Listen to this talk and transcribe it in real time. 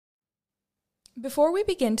Before we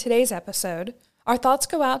begin today's episode, our thoughts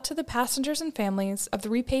go out to the passengers and families of the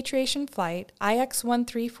repatriation flight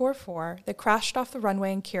IX-1344 that crashed off the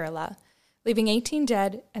runway in Kerala, leaving 18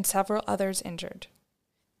 dead and several others injured.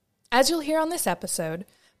 As you'll hear on this episode,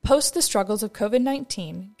 post the struggles of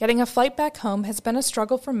COVID-19, getting a flight back home has been a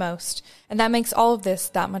struggle for most, and that makes all of this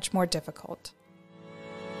that much more difficult.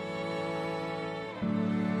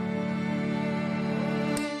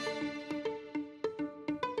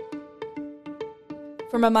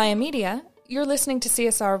 From Amaya Media, you're listening to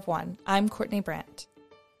CSR of One. I'm Courtney Brandt.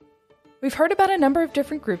 We've heard about a number of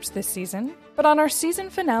different groups this season, but on our season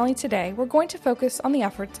finale today, we're going to focus on the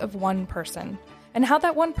efforts of one person and how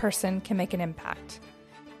that one person can make an impact.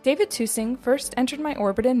 David Tusing first entered my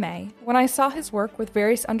orbit in May when I saw his work with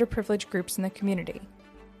various underprivileged groups in the community.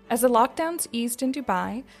 As the lockdowns eased in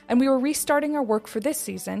Dubai and we were restarting our work for this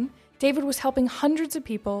season, David was helping hundreds of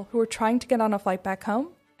people who were trying to get on a flight back home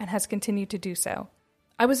and has continued to do so.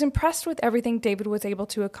 I was impressed with everything David was able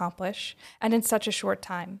to accomplish, and in such a short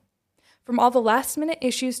time. From all the last-minute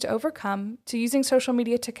issues to overcome, to using social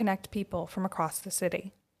media to connect people from across the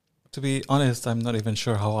city. To be honest, I'm not even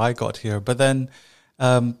sure how I got here. But then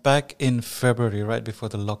back in February, right before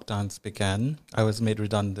the lockdowns began, I was made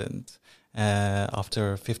redundant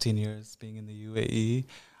after 15 years being in the UAE.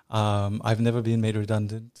 I've never been made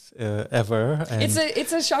redundant ever. And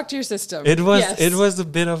it's a shock to your system. It was a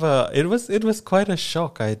bit of it was quite a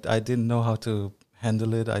shock. I didn't know how to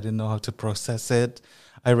handle it. I didn't know how to process it.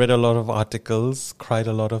 I read a lot of articles, cried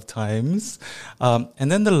a lot of times.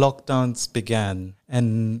 And then the lockdowns began.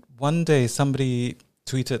 And one day somebody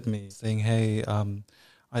tweeted me saying, hey,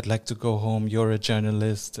 I'd like to go home. You're a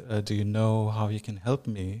journalist. Do you know how you can help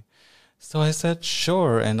me? So I said,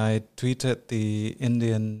 sure. And I tweeted the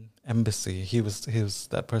Indian embassy.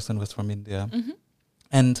 That person was from India. Mm-hmm.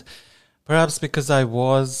 And perhaps because I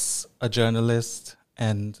was a journalist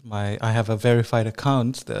and I have a verified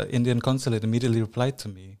account, the Indian consulate immediately replied to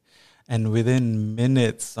me. And within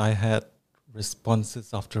minutes, I had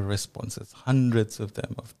responses after responses, hundreds of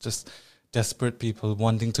them, of just desperate people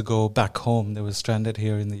wanting to go back home. They were stranded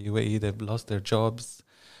here in the UAE. They've lost their jobs.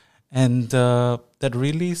 And that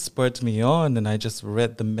really spurred me on, and I just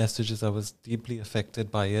read the messages. I was deeply affected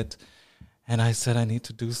by it. And I said, I need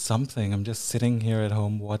to do something. I'm just sitting here at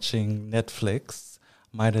home watching Netflix.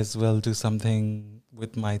 Might as well do something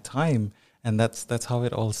with my time. And that's how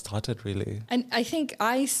it all started, really. And I think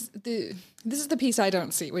this is the piece I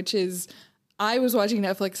don't see, which is I was watching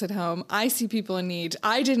Netflix at home. I see people in need.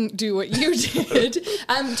 I didn't do what you did.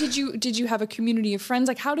 Did you have a community of friends?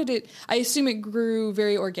 Like, how did it? I assume it grew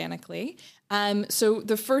very organically. So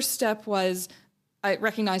the first step was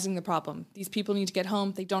recognizing the problem. These people need to get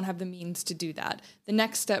home. They don't have the means to do that. The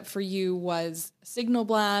next step for you was signal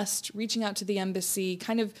blast, reaching out to the embassy.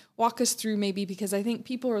 Kind of walk us through maybe, because I think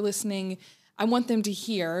people are listening. I want them to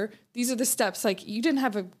hear these are the steps. Like, you didn't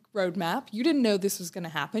have a roadmap. You didn't know this was going to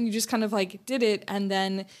happen. You just kind of like did it, and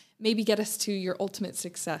then maybe get us to your ultimate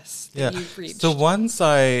success that you've reached. So once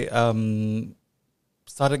I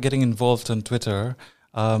started getting involved on Twitter,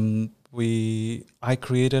 I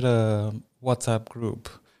created a WhatsApp group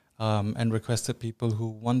and requested people who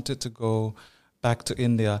wanted to go back to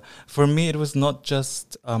India. For me, it was not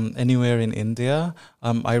just anywhere in India.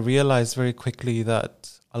 I realized very quickly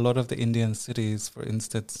that a lot of the Indian cities, for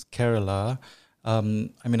instance, Kerala,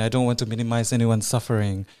 I don't want to minimize anyone's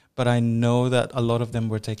suffering, but I know that a lot of them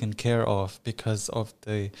were taken care of because of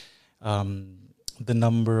the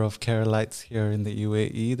number of Keralites here in the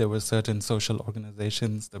UAE. There were certain social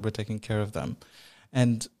organizations that were taking care of them.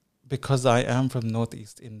 And because I am from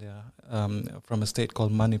Northeast India, from a state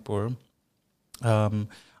called Manipur,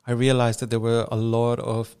 I realized that there were a lot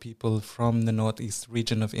of people from the Northeast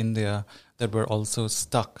region of India that were also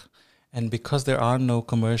stuck. And because there are no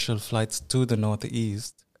commercial flights to the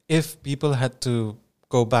Northeast, if people had to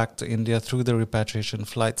go back to India through the repatriation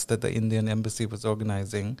flights that the Indian embassy was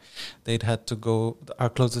organizing, they'd had to go. Our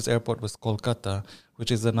closest airport was Kolkata,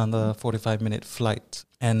 which is another 45-minute flight.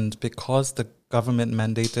 And because the government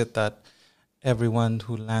mandated that everyone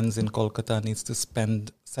who lands in Kolkata needs to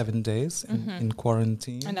spend 7 days in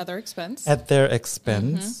quarantine. Another expense. At their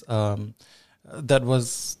expense. That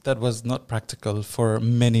was not practical for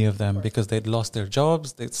many of them because they'd lost their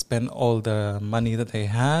jobs. They'd spent all the money that they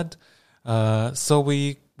had. So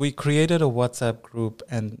we created a WhatsApp group,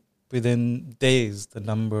 and within days, the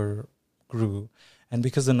number grew. And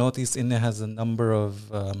because the Northeast India has a number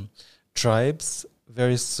of tribes,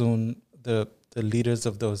 very soon the leaders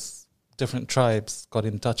of those different tribes got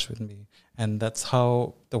in touch with me. And that's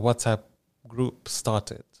how the WhatsApp group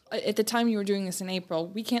started. at the time you were doing this in April,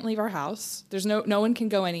 we can't leave our house. There's no one can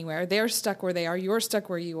go anywhere. They're stuck where they are. You're stuck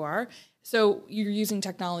where you are. So you're using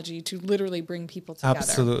technology to literally bring people together.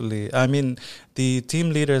 Absolutely. I mean, the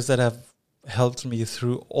team leaders that have helped me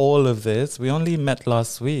through all of this, we only met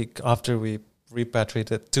last week after we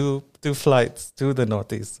repatriated two flights to the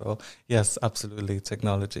Northeast. So yes, absolutely,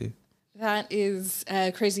 technology. That is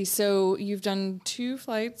crazy. So you've done 2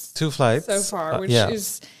 flights. 2 flights so far, which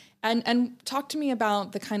is, and talk to me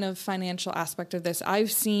about the kind of financial aspect of this.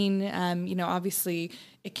 I've seen, obviously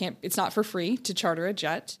it's not for free to charter a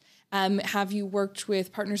jet. Have you worked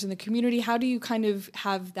with partners in the community? How do you kind of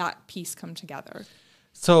have that piece come together?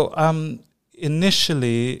 So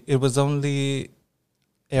initially, it was only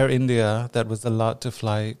Air India that was allowed to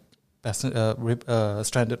fly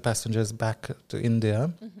stranded passengers back to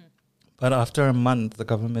India. Mm-hmm. But after a month, the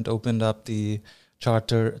government opened up the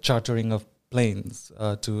chartering of planes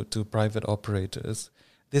to private operators.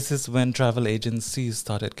 This is when travel agencies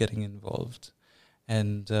started getting involved.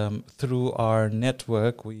 And through our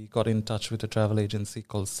network, we got in touch with a travel agency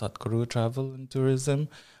called Satguru Travel and Tourism.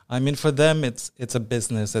 I mean, for them, it's a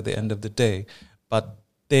business at the end of the day. But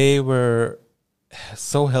they were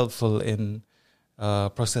so helpful in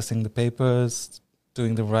processing the papers,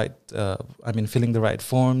 doing the right, filling the right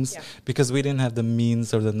forms, because we didn't have the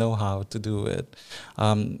means or the know-how to do it.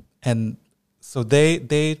 And so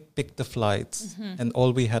they picked the flights, mm-hmm. and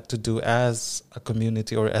all we had to do as a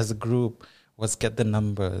community or as a group was get the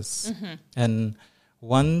numbers. Mm-hmm. And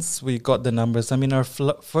once we got the numbers, our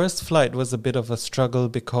first flight was a bit of a struggle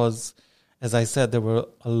because, as I said, there were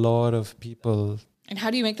a lot of people. And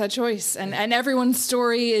how do you make that choice? And everyone's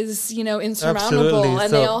story is, insurmountable. Absolutely.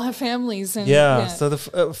 And they all have families. And So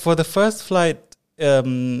for the first flight,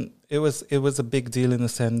 it was a big deal in the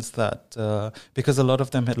sense that because a lot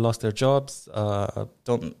of them had lost their jobs, no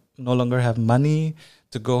longer have money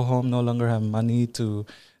to go home, no longer have money to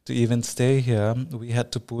even stay here. We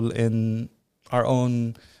had to pull in our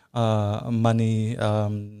own money,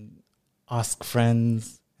 ask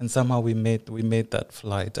friends. And somehow we made that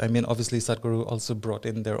flight. Obviously Satguru also brought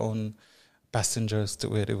in their own passengers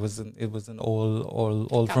to it. It wasn't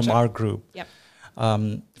all gotcha. From our group. Yep.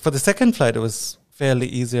 For the second flight, it was fairly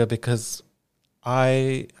easier because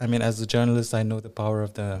as a journalist, I know the power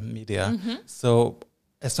of the media. Mm-hmm. So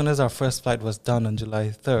as soon as our first flight was done on July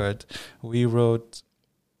 3rd, we wrote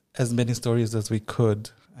as many stories as we could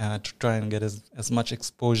to try and get as much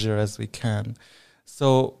exposure as we can.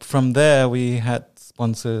 So from there, we had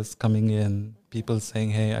sponsors coming in, people saying,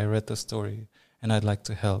 hey, I read the story and I'd like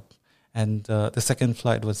to help. And the second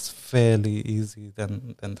flight was fairly easy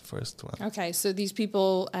than the first one. Okay, so these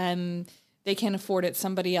people, they can't afford it.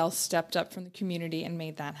 Somebody else stepped up from the community and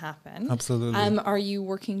made that happen. Absolutely. Are you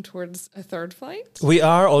working towards a third flight? We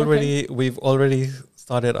are already. Okay. We've already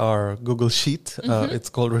started our Google Sheet. Mm-hmm. It's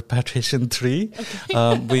called Repatriation 3.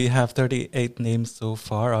 Okay. We have 38 names so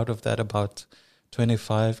far. Out of that, about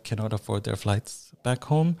 25 cannot afford their flights back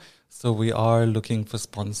home. So we are looking for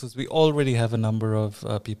sponsors. We already have a number of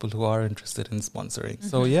people who are interested in sponsoring. Mm-hmm.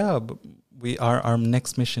 So our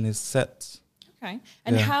next mission is set. Okay.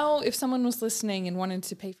 And how, if someone was listening and wanted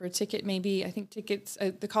to pay for a ticket, maybe, I think tickets,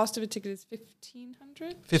 the cost of a ticket is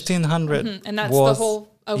 $1,500? $1,500. Mm-hmm. And that's the whole...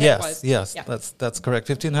 Okay, yes, yeah. that's correct.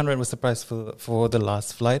 $1,500 was the price for the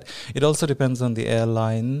last flight. It also depends on the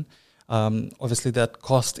airline. Obviously, that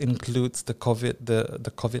cost includes the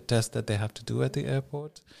COVID test that they have to do at the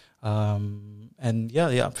airport.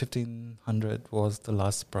 $1,500 was the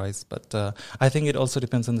last price. But I think it also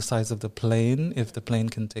depends on the size of the plane. If the plane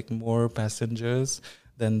can take more passengers,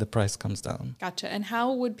 then the price comes down. Gotcha. And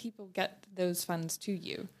how would people get those funds to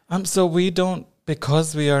you? So we don't,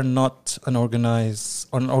 because we are not an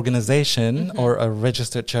organization mm-hmm. or a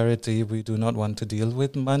registered charity, we do not want to deal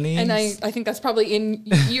with money. And I think that's probably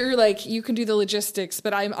you're like, you can do the logistics,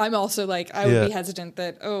 but I'm also like, I would be hesitant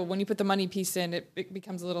that, when you put the money piece in, it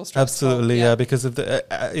becomes a little stressful. Absolutely, because of the,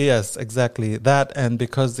 yes, exactly. That, and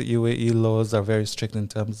because the UAE laws are very strict in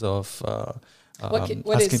terms of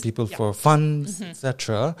asking people for funds, mm-hmm.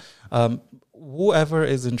 etc. Whoever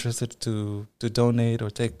is interested to donate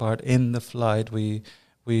or take part in the flight, we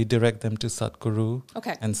direct them to Satguru.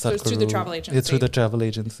 Okay, and so it's through the travel agency. It's through the travel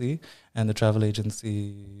agency, and the travel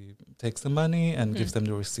agency takes the money and gives them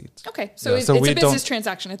the receipt. Okay, so it's a business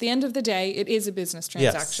transaction. At the end of the day, it is a business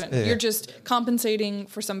transaction. Yes, You're just compensating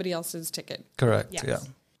for somebody else's ticket. Correct, yes.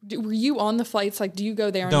 Were you on the flights? Like, do you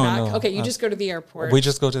go there and back? No. Okay, you just go to the airport. We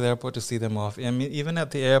just go to the airport to see them off. Even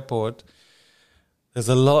at the airport, there's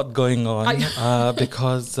a lot going on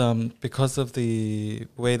because of the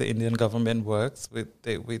way the Indian government works.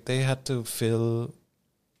 They had to fill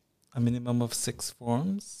a minimum of 6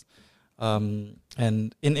 forms, and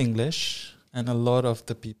in English. And a lot of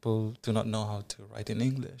the people do not know how to write in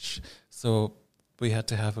English. So we had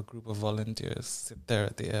to have a group of volunteers sit there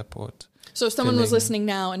at the airport. So if someone was listening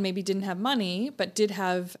now and maybe didn't have money, but did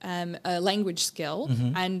have a language skill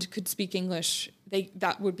and could speak English,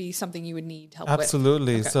 that would be something you would need help with.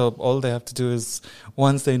 Absolutely. Okay. So all they have to do is,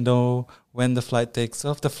 once they know when the flight takes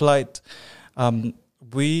off, the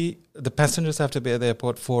passengers have to be at the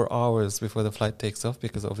airport 4 hours before the flight takes off,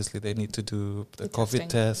 because obviously they need to do the COVID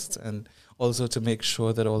test, and also to make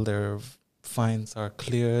sure that all their fines are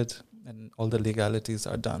cleared and all the legalities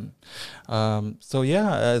are done.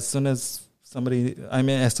 As soon as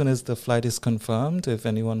the flight is confirmed, if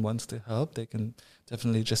anyone wants to help, they can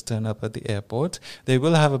definitely just turn up at the airport. They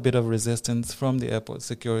will have a bit of resistance from the airport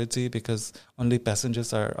security, because only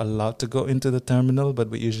passengers are allowed to go into the terminal, but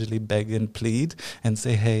we usually beg and plead and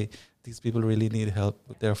say, hey, these people really need help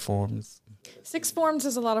with their forms. 6 forms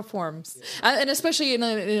is a lot of forms, and especially in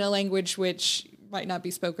a language which might not be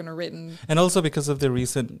spoken or written. And also because of the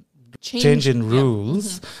recent change in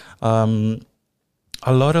rules, a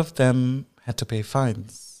lot of them had to pay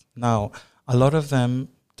fines. Now, a lot of them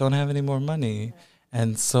don't have any more money.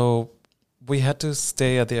 And so we had to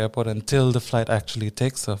stay at the airport until the flight actually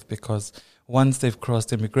takes off, because once they've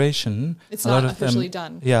crossed immigration, it's not officially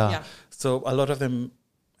done. Yeah. So a lot of them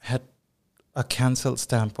had a cancelled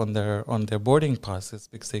stamp on their boarding passes,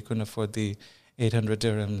 because they couldn't afford the 800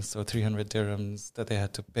 dirhams or 300 dirhams that they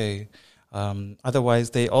had to pay. Otherwise,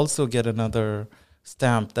 they also get another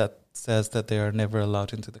stamp that says that they are never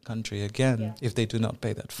allowed into the country again if they do not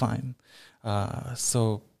pay that fine.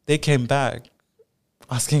 So they came back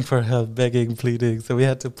asking for help, begging, pleading. So we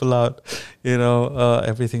had to pull out,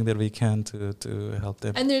 everything that we can to help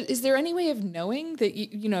them. And is there any way of knowing that,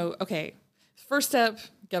 okay, first step,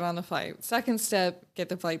 get on the flight. Second step, get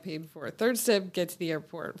the flight paid for. Third step, get to the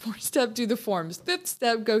airport. Fourth step, do the forms. Fifth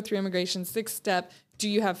step, go through immigration. Sixth step, do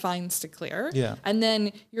you have fines to clear? Yeah. And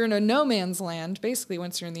then you're in a no man's land, basically,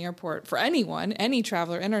 once you're in the airport, for anyone, any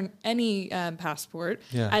traveler, any passport.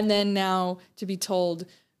 Yeah. And then now to be told,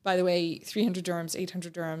 by the way, 300 dirhams,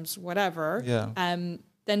 800 dirhams, whatever. Yeah.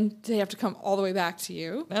 Then they have to come all the way back to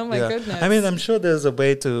you. Oh my goodness! I mean, I'm sure there's a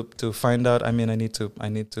way to find out. I mean, I need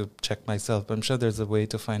to check myself, but I'm sure there's a way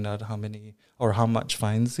to find out how many or how much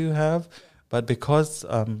fines you have. But because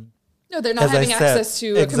no, they're not having access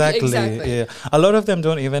to exactly. Exactly. Yeah, a lot of them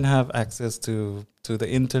don't even have access to the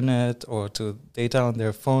internet or to data on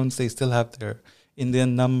their phones. They still have their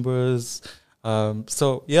Indian numbers.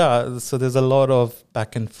 So there's a lot of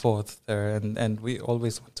back and forth there, and we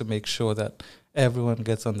always want to make sure that everyone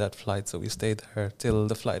gets on that flight, so we stay there till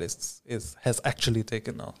the flight has actually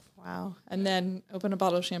taken off. Wow. And then open a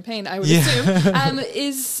bottle of champagne, I would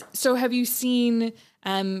assume. So have you seen,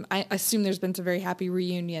 I assume there's been some very happy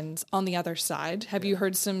reunions on the other side. Have you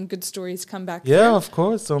heard some good stories come back? Yeah, of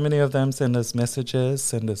course. So many of them send us messages,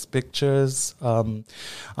 send us pictures.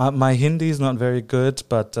 My Hindi is not very good,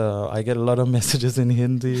 but I get a lot of messages in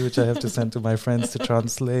Hindi, which I have to send to my friends to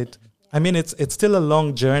translate. I mean, it's still a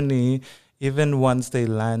long journey, even once they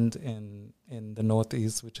land in the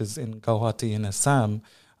northeast, which is in Guwahati in Assam.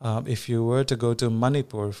 If you were to go to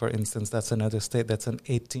Manipur, for instance, that's another state, that's an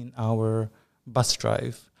 18-hour bus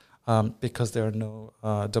drive because there are no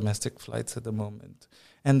domestic flights at the moment.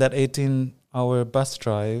 And that 18-hour bus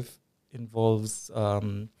drive involves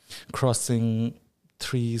crossing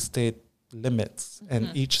 3 state limits, and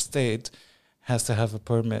each state has to have a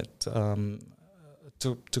permit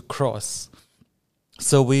to cross.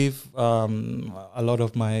 So a lot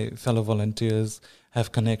of my fellow volunteers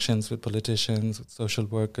have connections with politicians, with social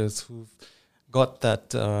workers who've got that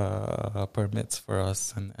permits for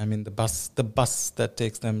us. And I mean, the bus that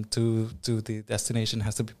takes them to the destination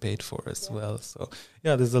has to be paid for as well. So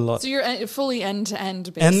yeah, there's a lot. So you're fully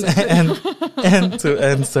end-to-end, basically.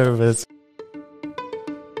 End-to-end service.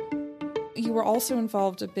 You were also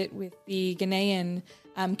involved a bit with the Ghanaian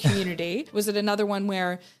community. Was it another one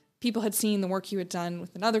where people had seen the work you had done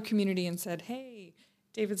with another community and said, hey,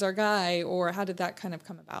 David's our guy, or how did that kind of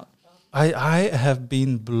come about? I have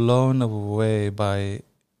been blown away by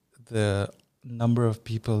the number of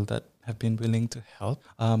people that have been willing to help.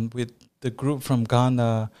 With the group from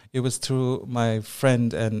Ghana, it was through my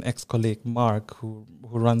friend and ex-colleague Mark, who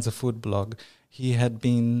runs a food blog. He had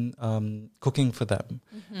been cooking for them,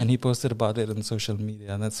 and he posted about it on social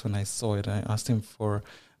media, and that's when I saw it. I asked him for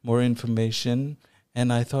more information.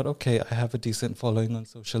 And I thought, okay, I have a decent following on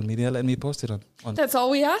social media. Let me post it on. That's all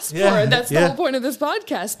we asked for. That's the whole point of this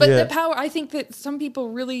podcast. But the power, I think that some people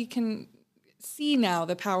really can see now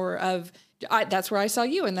the power of that's where I saw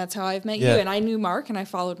you, and that's how I've met you. And I knew Mark, and I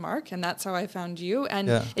followed Mark, and that's how I found you. And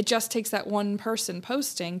it just takes that one person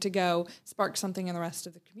posting to go spark something in the rest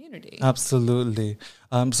of the community. Absolutely.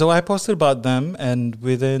 So I posted about them, and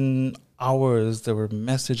within hours, there were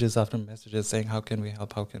messages after messages saying, how can we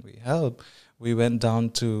help? How can we help? We went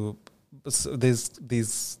down to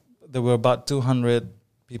there were about 200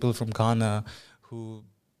 people from Ghana who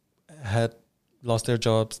had lost their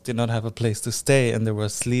jobs, did not have a place to stay, and they were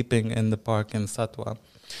sleeping in the park in Satwa.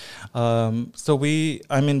 So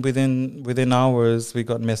within hours, we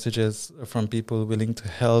got messages from people willing to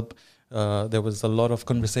help. There was a lot of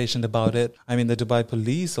conversation about it. I mean, the Dubai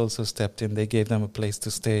police also stepped in. They gave them a place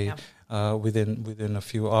to stay within a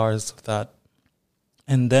few hours of that.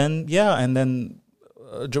 And then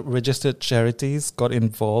registered charities got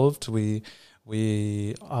involved.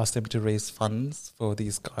 We asked them to raise funds for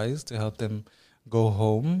these guys to help them go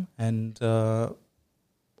home. And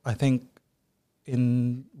I think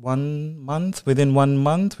within 1 month,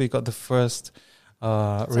 we got the first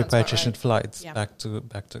repatriation flights back to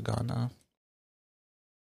Ghana.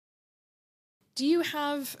 Do you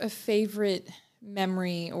have a favorite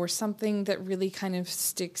memory or something that really kind of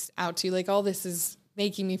sticks out to you? Like, all this is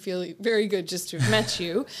making me feel very good just to have met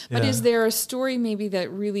you. But is there a story maybe that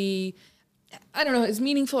really, I don't know, is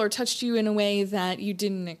meaningful or touched you in a way that you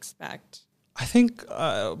didn't expect? I think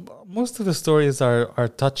most of the stories are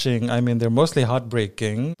touching. I mean, they're mostly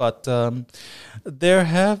heartbreaking, but there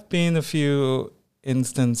have been a few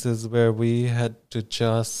instances where we had to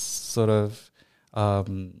just sort of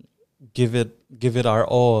give it our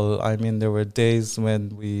all. I mean, there were days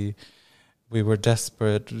when we were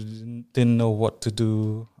desperate, didn't know what to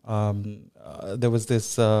do. There was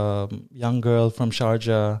this young girl from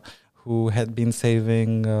Sharjah who had been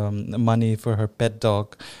saving money for her pet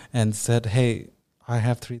dog and said, hey, I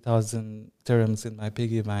have 3,000 dirhams in my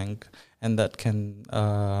piggy bank, and that can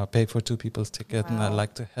pay for 2 people's ticket, and I'd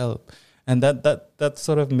like to help. And that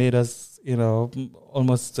sort of made us,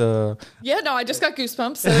 almost... I just got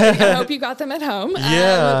goosebumps. So I hope you got them at home.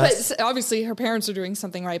 But obviously her parents are doing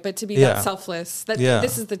something right, but to be that selfless,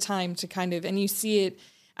 this is the time to kind of, and you see it.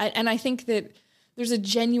 And I think that there's a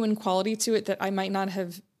genuine quality to it that I might not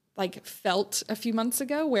have felt a few months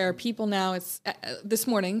ago, where people now, it's this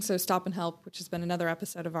morning, so Stop and Help, which has been another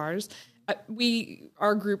episode of ours,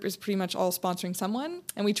 our group is pretty much all sponsoring someone,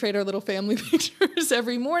 and we trade our little family pictures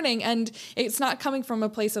every morning, and it's not coming from a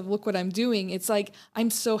place of look what I'm doing. It's like,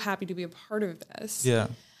 I'm so happy to be a part of this.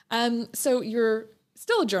 So you're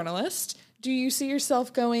still a journalist. Do you see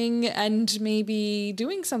yourself going and maybe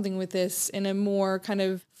doing something with this in a more kind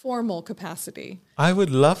of formal capacity? I would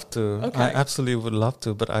love to. Okay. I absolutely would love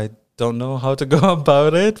to, but I don't know how to go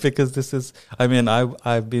about it, because this is,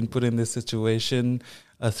 I've been put in this situation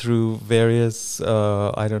through various,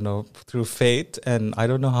 through fate, and I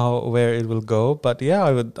don't know where it will go. But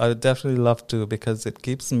I would definitely love to, because it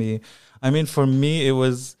keeps me, for me, it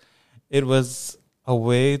was a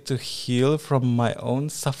way to heal from my own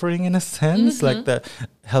suffering, in a sense, like that,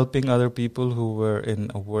 helping other people who were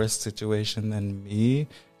in a worse situation than me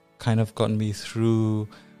kind of got me through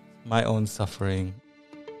my own suffering.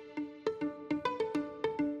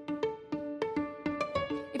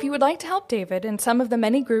 If you would like to help David in some of the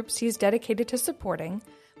many groups he's dedicated to supporting,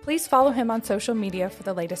 please follow him on social media for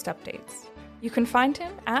the latest updates. You can find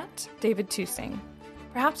him at David Tusing.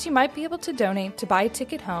 Perhaps you might be able to donate to buy a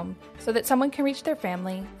ticket home so that someone can reach their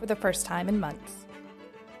family for the first time in months.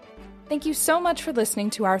 Thank you so much for listening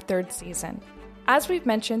to our 3rd season. As we've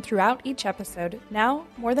mentioned throughout each episode, now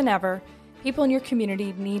more than ever, people in your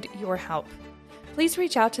community need your help. Please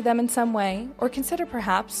reach out to them in some way, or consider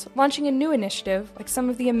perhaps launching a new initiative like some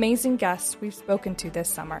of the amazing guests we've spoken to this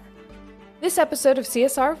summer. This episode of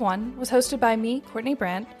CSR of One was hosted by me, Courtney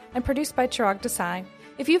Brandt, and produced by Chirag Desai.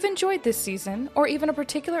 If you've enjoyed this season, or even a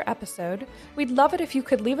particular episode, we'd love it if you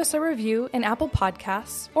could leave us a review in Apple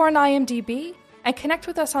Podcasts or on IMDb, and connect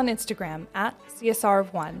with us on Instagram at CSR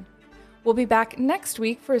of One. We'll be back next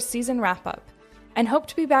week for a season wrap-up, and hope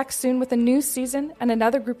to be back soon with a new season and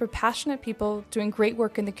another group of passionate people doing great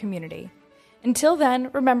work in the community. Until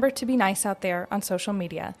then, remember to be nice out there on social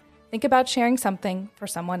media. Think about sharing something for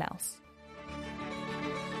someone else.